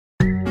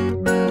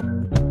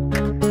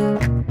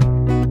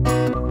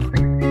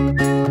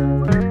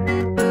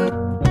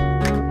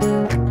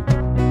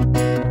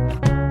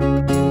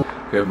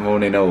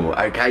Morning all.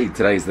 Okay,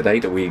 today's the day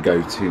that we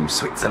go to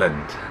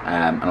Switzerland,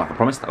 and like I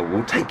promised, I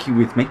will take you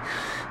with me.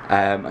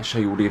 I'll show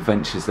you all the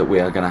adventures that we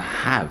are going to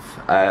have.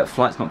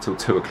 Flight's not till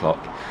 2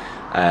 o'clock,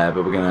 but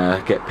we're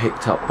going to get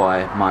picked up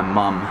by my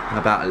mum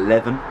about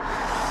 11.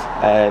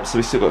 So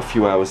we've still got a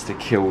few hours to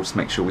kill to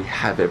make sure we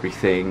have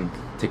everything,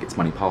 tickets,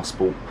 money,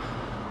 passport,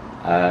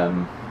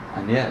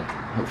 and yeah,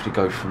 hopefully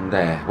go from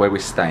there. Where we're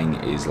staying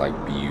is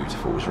like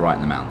beautiful, it's right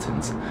in the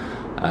mountains.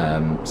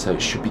 So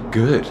it should be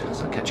good.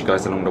 So I'll catch you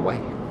guys along the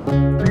way.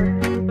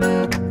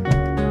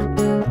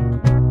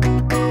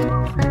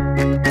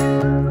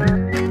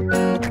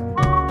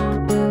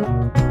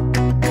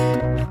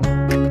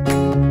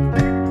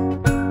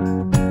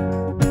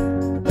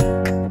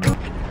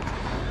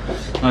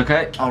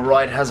 Okay, our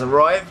ride has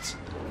arrived.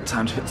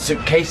 Time to put the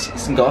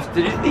suitcases and go off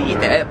to the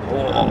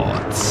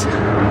airport.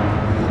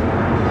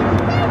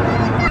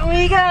 Here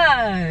we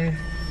go.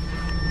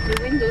 The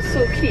window's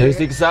so cute. Who's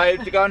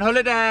excited to go on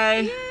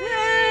holiday? Yay!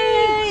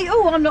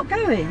 Oh, I'm not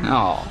going.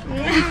 Oh.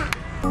 Yeah.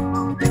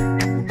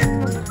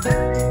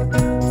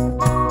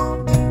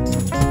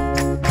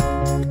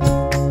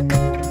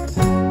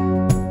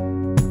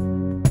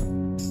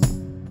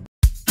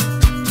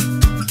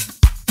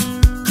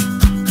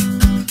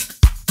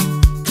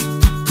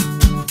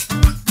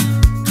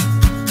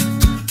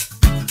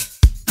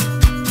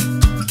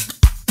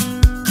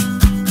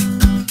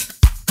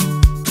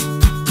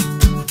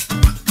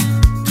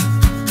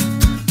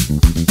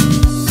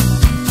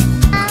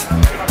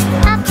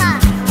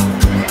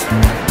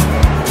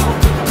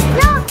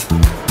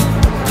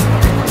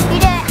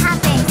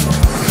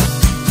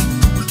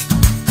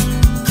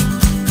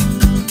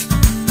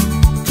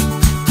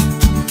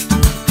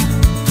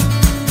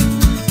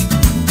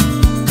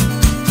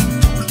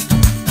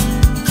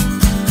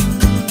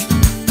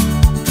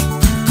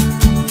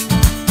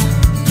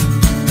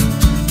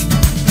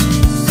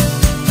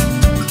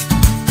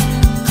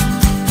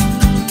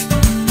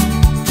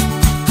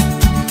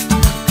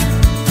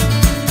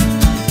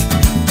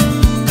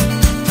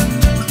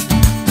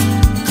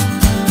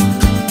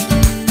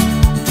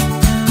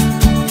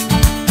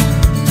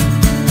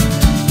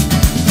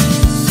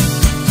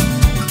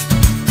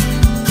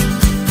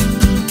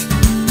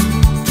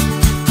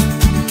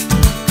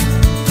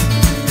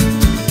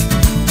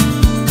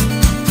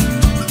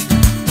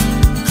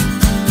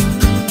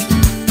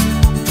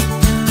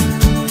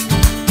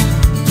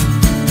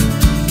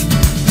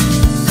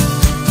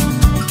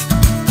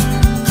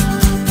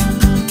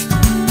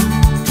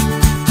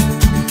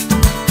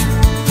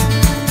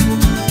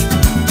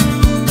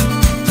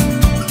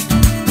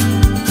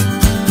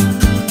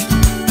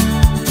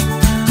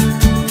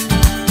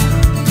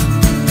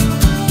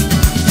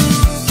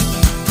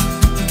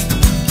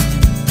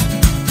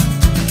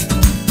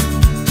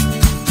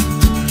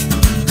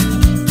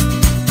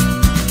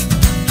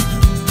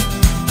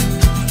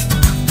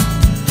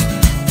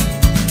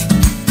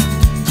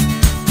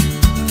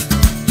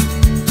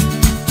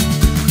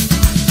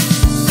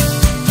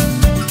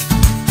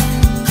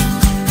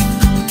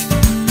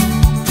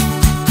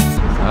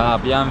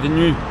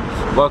 Bienvenue.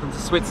 Welcome to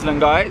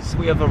Switzerland, guys.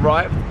 We have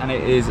arrived and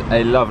it is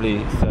a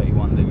lovely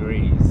 31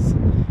 degrees.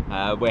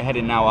 We're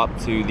heading now up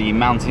to the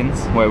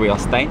mountains where we are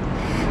staying.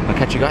 I'll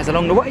catch you guys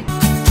along the way.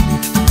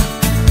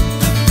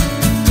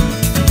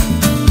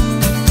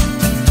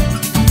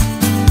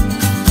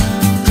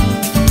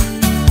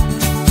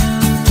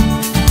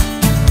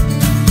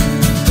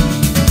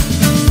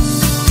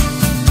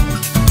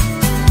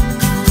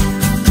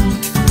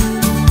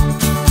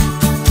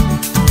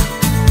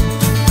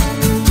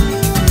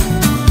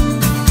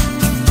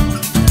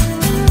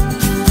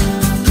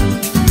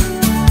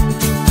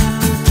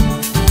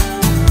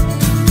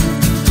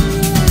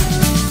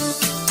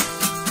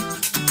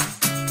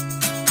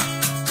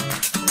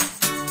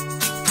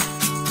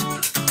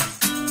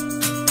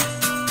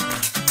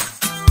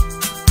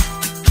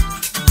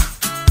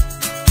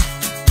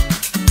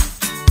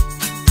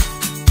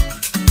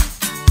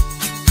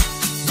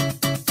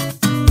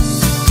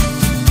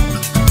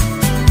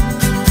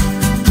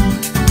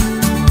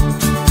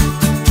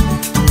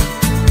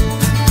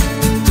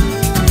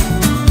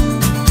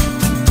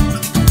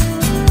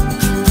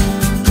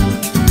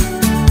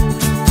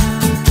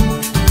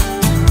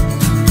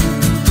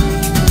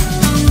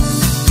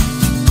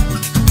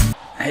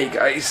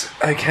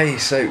 Okay,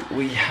 so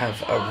we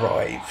have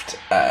arrived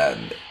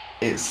and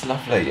it's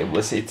lovely.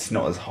 It's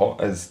not as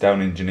hot as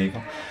down in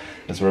Geneva,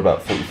 as we're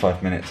about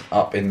 45 minutes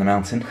up in the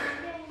mountain.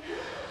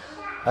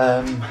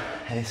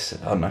 It's,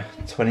 I don't know,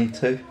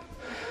 22,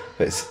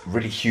 but it's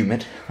really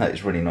humid. That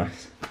is really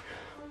nice.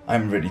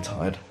 I'm really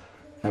tired.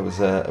 It was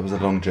a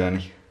long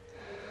journey,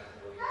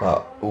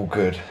 but all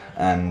good,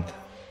 and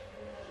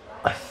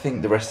I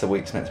think the rest of the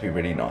week's meant to be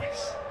really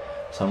nice.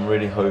 So I'm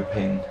really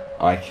hoping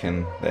I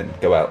can then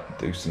go out and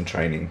do some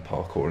training,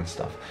 parkour and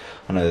stuff.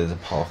 I know there's a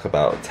park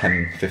about a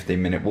 10-15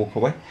 minute walk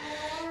away,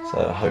 so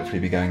I'll hopefully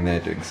be going there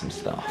doing some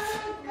stuff.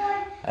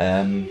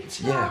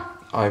 So yeah,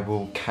 I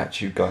will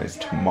catch you guys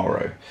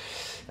tomorrow.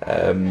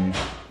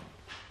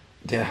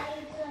 Yeah,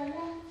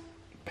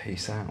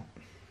 peace out.